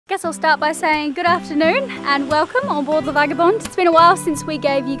Guess I'll start by saying good afternoon and welcome on board the Vagabonde. It's been a while since we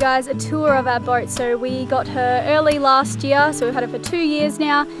gave you guys a tour of our boat. So we got her early last year, so we've had her for 2 years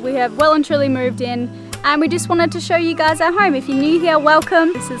now. We have well and truly moved in and we just wanted to show you guys our home. If you're new here,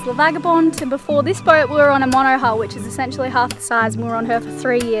 welcome. This is the Vagabonde, and before this boat we were on a monohull, which is essentially half the size, and we were on her for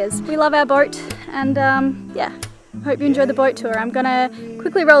 3 years. We love our boat and yeah, hope you enjoy the boat tour. I'm gonna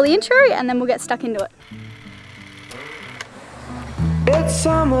quickly roll the intro and then we'll get stuck into it. It's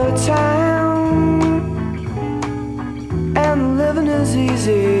summertime and living is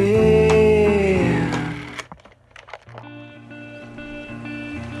easy.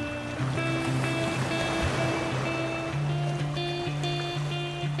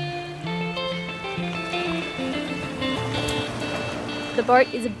 The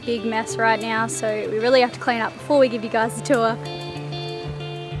boat is a big mess right now, so we really have to clean up before we give you guys the tour.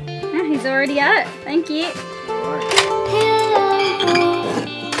 Oh, he's already at it. Thank you.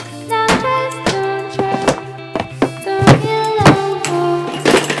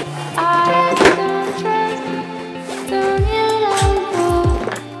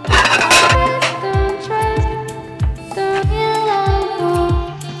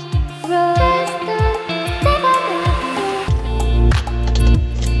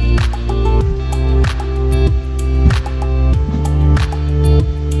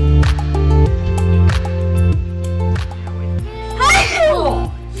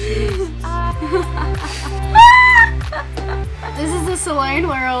 Saloon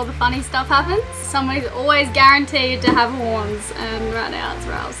where all the funny stuff happens. Somebody's always guaranteed to have horns, and right now it's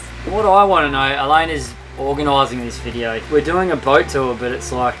Ralph's. What I want to know, Elayna's organising this video. We're doing a boat tour, but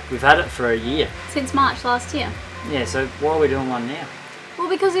it's like we've had it for a year. Since March last year. Yeah, so why are we doing one now? Well,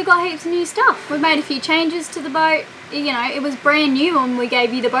 because we've got heaps of new stuff. We've made a few changes to the boat. You know, it was brand new when we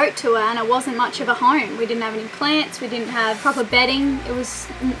gave you the boat tour and it wasn't much of a home. We didn't have any plants, we didn't have proper bedding. It was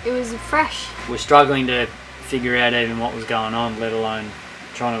fresh. We're struggling to figure out even what was going on, let alone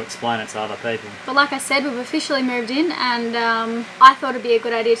trying to explain it to other people. But like I said, we've officially moved in, and I thought it'd be a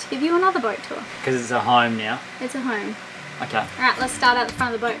good idea to give you another boat tour. Because it's a home now? It's a home. Okay. Alright, let's start at the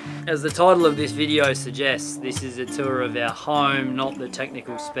front of the boat. As the title of this video suggests, this is a tour of our home, not the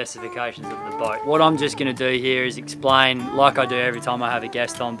technical specifications of the boat. What I'm just going to do here is explain, like I do every time I have a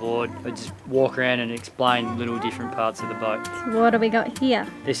guest on board, I just walk around and explain little different parts of the boat. So what do we got here?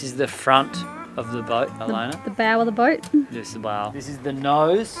 This is the front of the boat, Elayna. The bow of the boat? This is the bow. This is the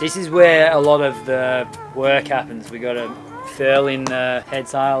nose. This is where a lot of the work happens. We got to furl in the head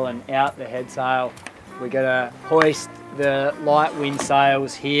sail and out the head sail. We got to hoist the light wind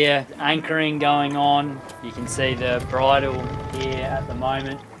sails here. Anchoring going on. You can see the bridle here at the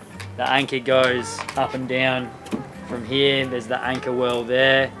moment. The anchor goes up and down from here. There's the anchor well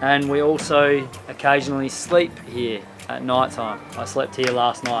there. And we also occasionally sleep here at night time. I slept here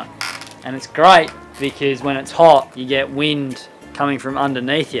last night. And it's great because when it's hot, you get wind coming from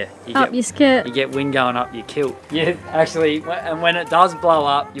underneath you. Your skirt. You get wind going up your kilt. You actually, and when it does blow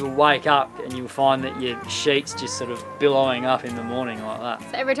up, you'll wake up and you'll find that your sheets just sort of billowing up in the morning like that.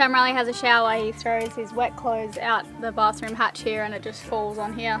 So every time Riley has a shower, he throws his wet clothes out the bathroom hatch here and it just falls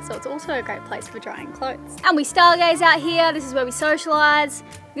on here. So it's also a great place for drying clothes. And we stargaze out here. This is where we socialise.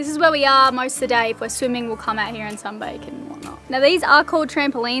 This is where we are most of the day. If we're swimming, we'll come out here and sunbake and whatnot. Now these are called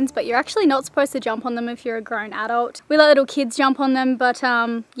trampolines, but you're actually not supposed to jump on them if you're a grown adult. We let little kids jump on them, but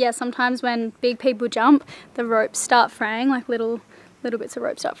yeah, sometimes when big people jump, the ropes start fraying, like little bits of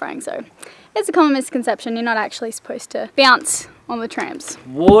rope start fraying. So it's a common misconception. You're not actually supposed to bounce on the trams.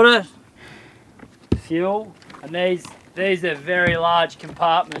 Water, fuel, and these are very large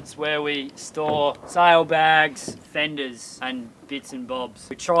compartments where we store sailbags, fenders and bits and bobs.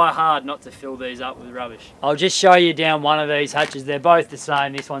 We try hard not to fill these up with rubbish. I'll just show you down one of these hatches. They're both the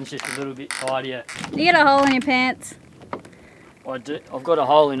same. This one's just a little bit tidier. You get a hole in your pants. I do. I've got a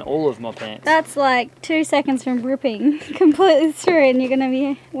hole in all of my pants. That's like 2 seconds from ripping completely through and you're going to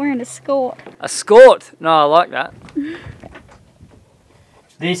be wearing a skort. A skort? No, I like that.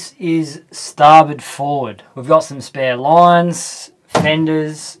 This is starboard forward. We've got some spare lines,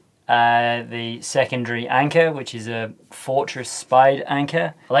 fenders, the secondary anchor, which is a Fortress spade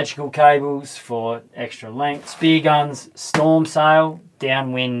anchor, electrical cables for extra length, spear guns, storm sail,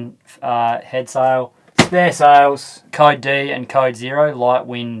 downwind head sail, spare sails, code D and code 0, light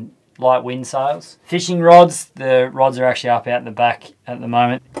wind sails. Fishing rods, the rods are actually up out the back at the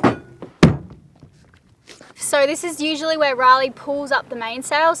moment. So this is usually where Riley pulls up the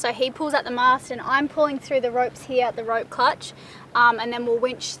mainsail. So he pulls up the mast and I'm pulling through the ropes here at the rope clutch, and then we'll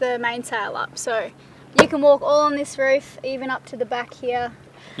winch the mainsail up. So you can walk all on this roof, even up to the back here.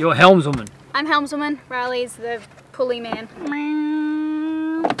 You're helmswoman. I'm helmswoman, Riley's the pulley man.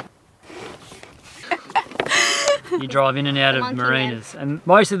 You drive in and out of marinas. And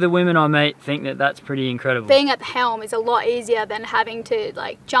most of the women I meet think that that's pretty incredible. Being at the helm is a lot easier than having to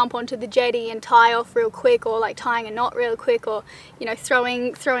like jump onto the jetty and tie off real quick, or like tying a knot real quick, or you know,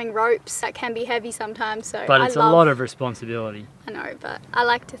 throwing ropes. That can be heavy sometimes. So but it's a lot of responsibility. I know, but I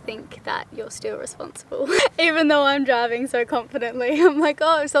like to think that you're still responsible. Even though I'm driving so confidently, I'm like,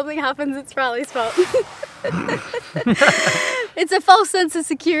 oh, if something happens, it's Riley's fault. It's a false sense of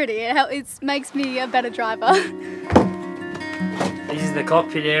security. It makes me a better driver. This is the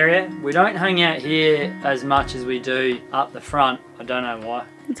cockpit area. We don't hang out here as much as we do up the front. I don't know why.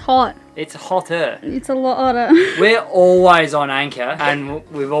 It's hot. It's hotter. It's a lot hotter. We're always on anchor, and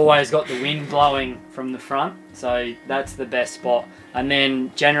we've always got the wind blowing from the front, so that's the best spot. And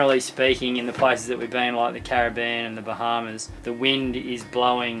then generally speaking, in the places that we've been, like the Caribbean and the Bahamas, the wind is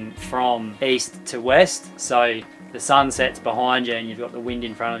blowing from east to west, so the sun sets behind you and you've got the wind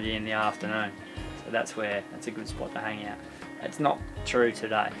in front of you in the afternoon. So that's a good spot to hang out. It's not true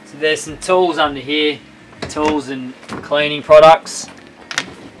today. So there's some tools under here, tools and cleaning products.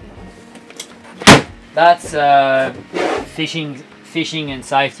 That's fishing and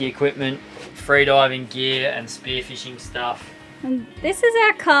safety equipment, freediving gear and spearfishing stuff. And this is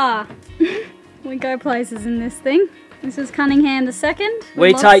our car. We go places in this thing. This is Cunningham II.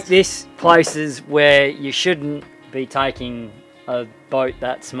 We take this places where you shouldn't be taking a boat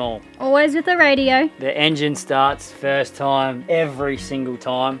that small. Always with the radio. The engine starts first time, every single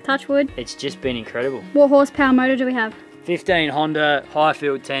time. Touch wood. It's just been incredible. What horsepower motor do we have? 15 Honda, high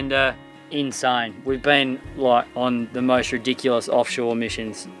field tender, insane. We've been like on the most ridiculous offshore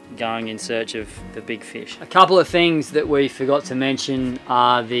missions going in search of the big fish. A couple of things that we forgot to mention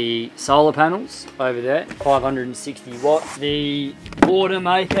are the solar panels over there, 560 watts. The water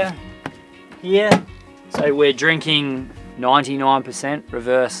maker here. So we're drinking 99%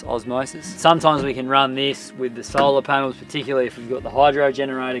 reverse osmosis. Sometimes we can run this with the solar panels, particularly if we've got the hydro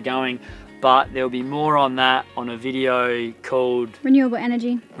generator going, but there'll be more on that on a video called Renewable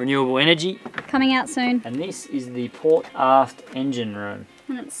Energy. Renewable Energy. Coming out soon. And this is the port aft engine room.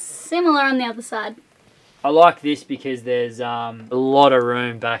 And it's similar on the other side. I like this because there's a lot of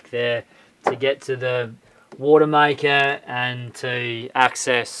room back there to get to the water maker and to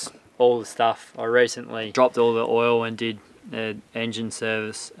access all the stuff. I recently dropped all the oil and did the engine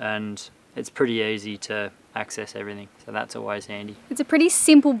service, and it's pretty easy to access everything, so that's always handy. It's a pretty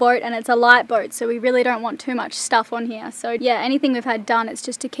simple boat and it's a light boat, so we really don't want too much stuff on here. So yeah, anything we've had done, it's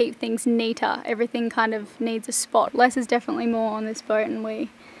just to keep things neater. Everything kind of needs a spot. Less is definitely more on this boat, and we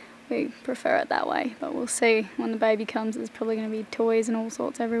prefer it that way, but we'll see when the baby comes. There's probably going to be toys and all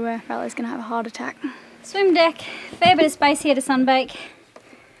sorts everywhere. Riley's going to have a heart attack. Swim deck, fair bit of space here to sunbake.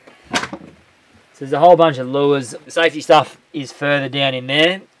 So there's a whole bunch of lures. The safety stuff is further down in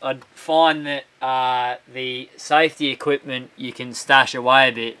there. I'd find that the safety equipment you can stash away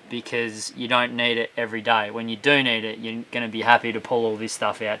a bit because you don't need it every day. When you do need it, you're going to be happy to pull all this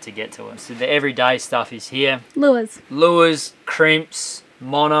stuff out to get to it. So the everyday stuff is here. Lures. Lures, crimps,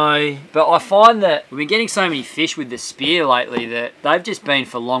 mono. But I find that we've been getting so many fish with the spear lately that they've just been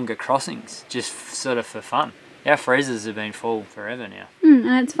for longer crossings, just sort of for fun. Our freezers have been full forever now.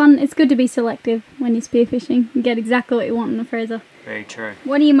 And it's fun. It's good to be selective when you're spearfishing. You get exactly what you want in the freezer. Very true.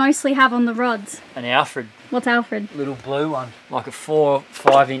 What do you mostly have on the rods? An Alfred. What's Alfred? Little blue one. Like a 4 or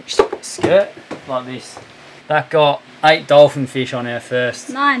 5 inch skirt, like this. That got 8 dolphin fish on our first.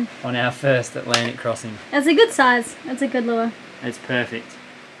 9. On our first Atlantic crossing. That's a good size. That's a good lure. It's perfect.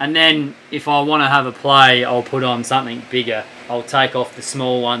 And then if I want to have a play, I'll put on something bigger. I'll take off the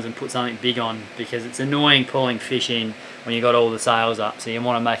small ones and put something big on, because it's annoying pulling fish in when you've got all the sails up. So you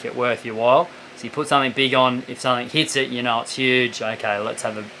want to make it worth your while. So you put something big on. If something hits it, you know it's huge. Okay, let's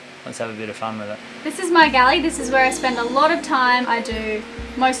have a bit of fun with it. This is my galley. This is where I spend a lot of time. I do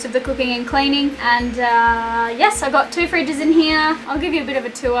most of the cooking and cleaning, and yes, I've got 2 fridges in here. I'll give you a bit of a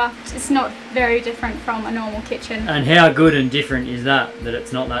tour. It's not very different from a normal kitchen. And how good and different is that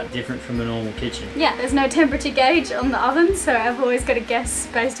it's not that different from a normal kitchen? Yeah, there's no temperature gauge on the oven, so I've always got to guess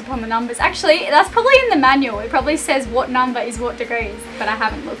based upon the numbers. Actually, that's probably in the manual. It probably says what number is what degrees, but I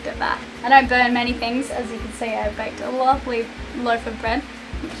haven't looked at that. I don't burn many things. As you can see, I baked a lovely loaf of bread,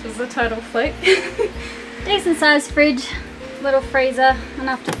 which was a total fluke. Decent sized fridge, little freezer,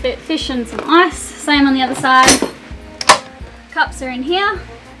 enough to fit fish and some ice. Same on the other side. Cups are in here.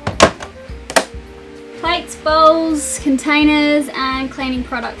 Plates, bowls, containers and cleaning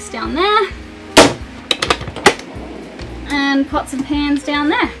products down there. And pots and pans down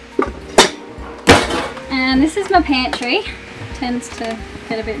there. And this is my pantry. Tends to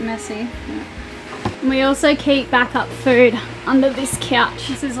get a bit messy. We also keep backup food under this couch.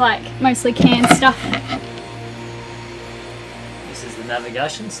 This is like mostly canned stuff.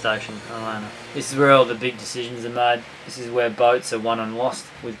 navigation station, Elayna. This is where all the big decisions are made. This is where boats are won and lost.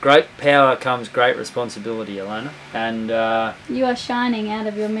 With great power comes great responsibility, Elayna. And you are shining out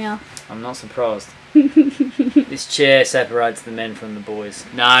of your mouth. I'm not surprised. This chair separates the men from the boys.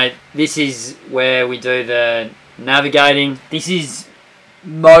 No, this is where we do the navigating. This is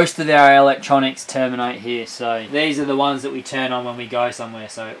most of our electronics terminate here, so these are the ones that we turn on when we go somewhere.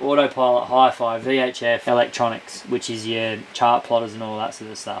 So autopilot, hi-fi, VHF, electronics, which is your chart plotters and all that sort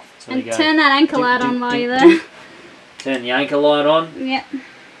of stuff. So and turn that anchor light on while you're there. Turn the anchor light on. Yep,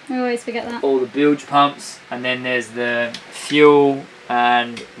 I always forget that. All the bilge pumps, and then there's the fuel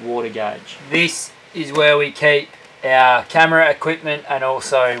and water gauge. This is where we keep our camera equipment and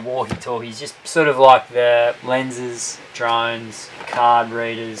also walkie-talkies, just sort of like the lenses, drones, card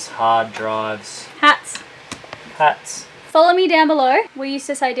readers, hard drives. Hats. Follow me down below. We used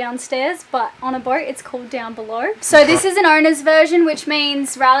to say downstairs, but on a boat it's called down below. So this is an owner's version, which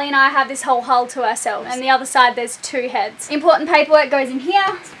means Riley and I have this whole hull to ourselves, and the other side there's two heads. Important paperwork goes in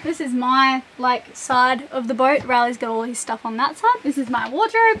here. This is my side of the boat. Riley's got all his stuff on that side. This is my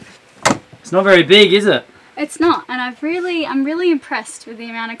wardrobe. It's not very big, is it? It's not, and I'm really impressed with the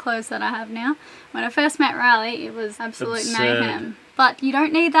amount of clothes that I have now. When I first met Riley, it was absolute mayhem. But you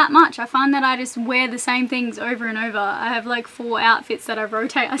don't need that much. I find that I just wear the same things over and over. I have like 4 outfits that I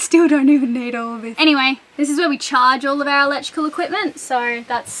rotate. I still don't even need all of this. Anyway, this is where we charge all of our electrical equipment, so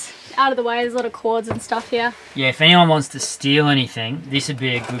that's out of the way. There's a lot of cords and stuff here. Yeah, if anyone wants to steal anything, this would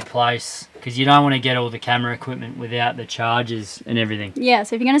be a good place, because you don't want to get all the camera equipment without the chargers and everything. Yeah,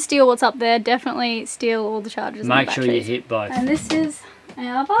 so if you're going to steal what's up there, definitely steal all the chargers. Make sure you hit both. And this is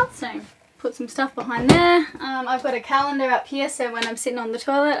our bathroom. Put some stuff behind there. I've got a calendar up here, so when I'm sitting on the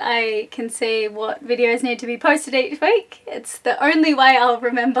toilet I can see what videos need to be posted each week. It's the only way I'll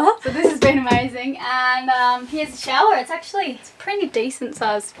remember. So this has been amazing. And here's the shower. It's a pretty decent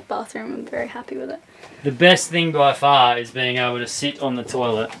sized bathroom. I'm very happy with it. The best thing by far is being able to sit on the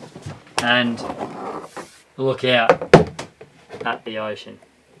toilet and look out at the ocean.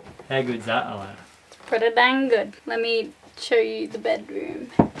 How good's that, Alon? It's pretty dang good. Let me show you the bedroom.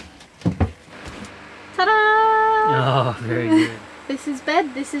 Ta-da! Oh, very good. This is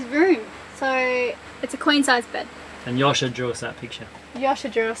bed, this is room. So it's a queen size bed. And Yasha drew us that picture. Yasha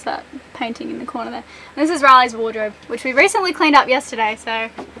drew us that painting in the corner there. And this is Riley's wardrobe, which we recently cleaned up yesterday, so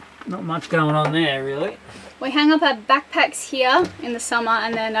not much going on there really. We hang up our backpacks here in the summer,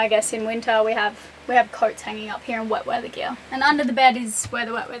 and then I guess in winter we have coats hanging up here and wet weather gear. And under the bed is where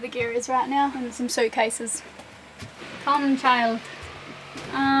the wet weather gear is right now, and some suitcases. Come child.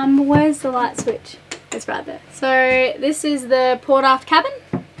 Where's the light switch? It's right there. So this is the port aft cabin.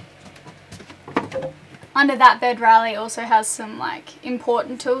 Under that bed, Riley also has some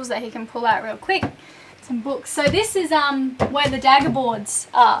important tools that he can pull out real quick. Some books. So this is where the dagger boards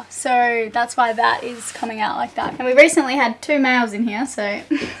are. So that's why that is coming out like that. And we recently had 2 males in here, so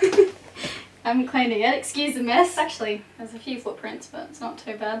I haven't cleaned it yet. Excuse the mess. Actually, there's a few footprints, but it's not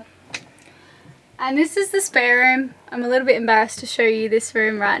too bad. And this is the spare room. I'm a little bit embarrassed to show you this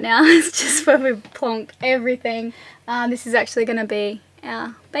room right now. It's just where we plonk everything. This is actually going to be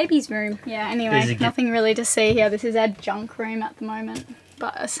our baby's room. Yeah, anyway, nothing really to see here. This is our junk room at the moment,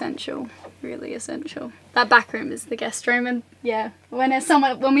 but essential, really essential. That back room is the guest room, and yeah, when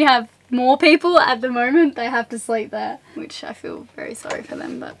we have more people at the moment, they have to sleep there, which I feel very sorry for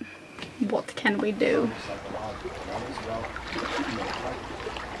them, but what can we do?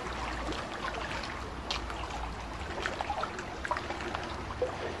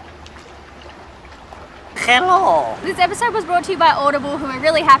 Hello! This episode was brought to you by Audible, who we're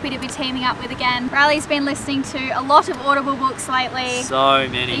really happy to be teaming up with again. Riley's been listening to a lot of Audible books lately. So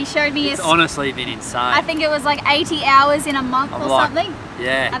many. He showed me it's honestly been insane. I think it was like 80 hours in a month or something.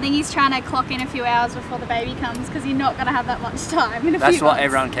 Yeah. I think he's trying to clock in a few hours before the baby comes, because you're not going to have that much time in a few That's what months.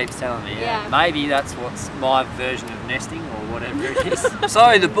 everyone keeps telling me, yeah. Maybe that's what's my version of nesting or whatever it is.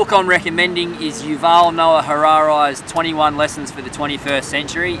 So the book I'm recommending is Yuval Noah Harari's 21 Lessons for the 21st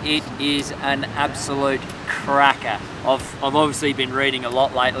Century. It is an absolute cracker. I've obviously been reading a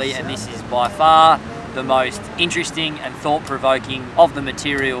lot lately, and this is by far the most interesting and thought-provoking of the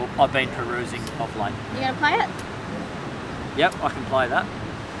material I've been perusing of late. You going to play it? Yep, I can play that.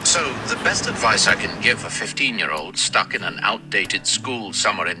 So, the best advice I can give a 15-year-old stuck in an outdated school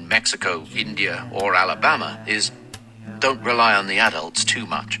somewhere in Mexico, India, or Alabama is don't rely on the adults too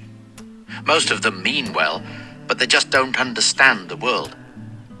much. Most of them mean well, but they just don't understand the world.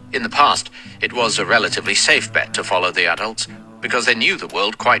 In the past, it was a relatively safe bet to follow the adults because they knew the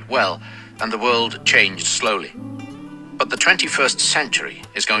world quite well, and the world changed slowly. But the 21st century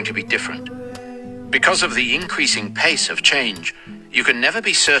is going to be different. Because of the increasing pace of change, you can never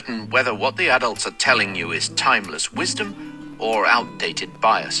be certain whether what the adults are telling you is timeless wisdom or outdated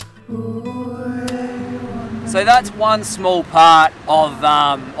bias. So that's one small part of,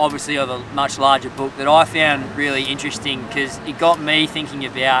 obviously, of a much larger book that I found really interesting, because it got me thinking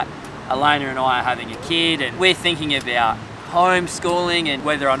about Elayna and I are having a kid, and we're thinking about homeschooling and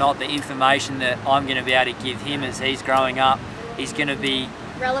whether or not the information that I'm going to be able to give him as he's growing up is going to be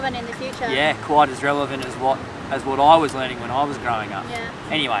relevant in the future. Yeah, quite as relevant as what I was learning when I was growing up. Yeah.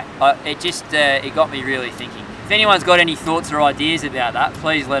 Anyway, it got me really thinking. If anyone's got any thoughts or ideas about that,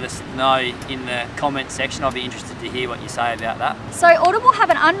 please let us know in the comment section. I'll be interested to hear what you say about that. So Audible have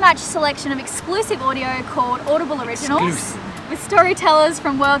an unmatched selection of exclusive audio called Audible Originals, with storytellers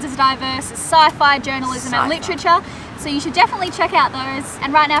from worlds as diverse as sci-fi, journalism and literature. So you should definitely check out those.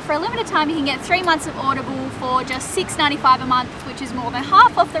 And right now, for a limited time, you can get 3 months of Audible for just $6.95 a month, which is more than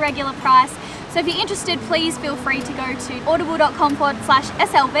half off the regular price. So if you're interested, please feel free to go to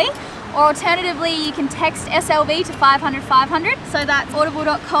audible.com/SLV, or alternatively, you can text SLV to 500 500. So that's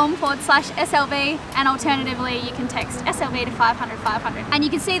audible.com/SLV, and alternatively, you can text SLV to 500 500. And you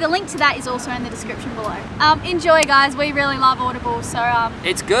can see the link to that is also in the description below. Enjoy, guys. We really love Audible, so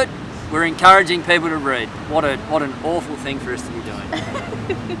it's good. We're encouraging people to read. What an awful thing for us to be doing.